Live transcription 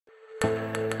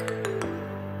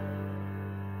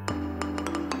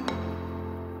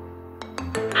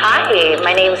Hi,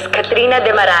 my name is Katrina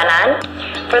Dimaranan.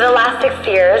 For the last 6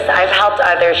 years, I've helped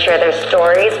others share their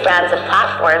stories, brands, and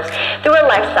platforms through a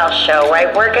lifestyle show where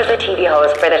I work as a TV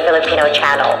host for the Filipino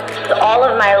channel. All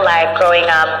of my life growing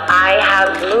up, I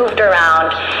have moved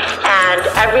around, and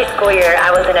every school year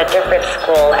I was in a different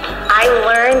school. I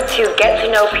learned to get to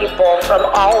know people from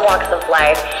all walks of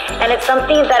life, and it's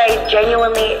something that I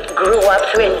genuinely grew up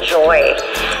to enjoy.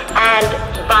 And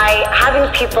by having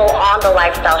people on the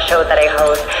lifestyle show that I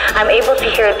host, I'm able to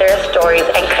hear their stories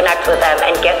and connect with them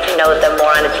and get to know them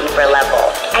more on a deeper level.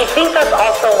 I think that's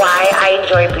also why I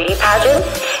enjoy beauty pageants,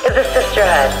 is the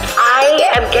sisterhood.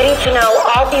 I am getting to know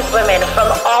all these women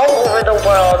from all over the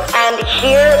world and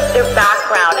hear their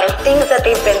background and things that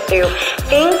they've been through,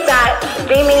 things that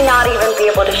they may not even be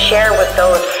able to share with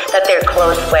those that they're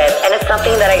close with, and it's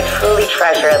something that I truly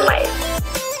treasure in life.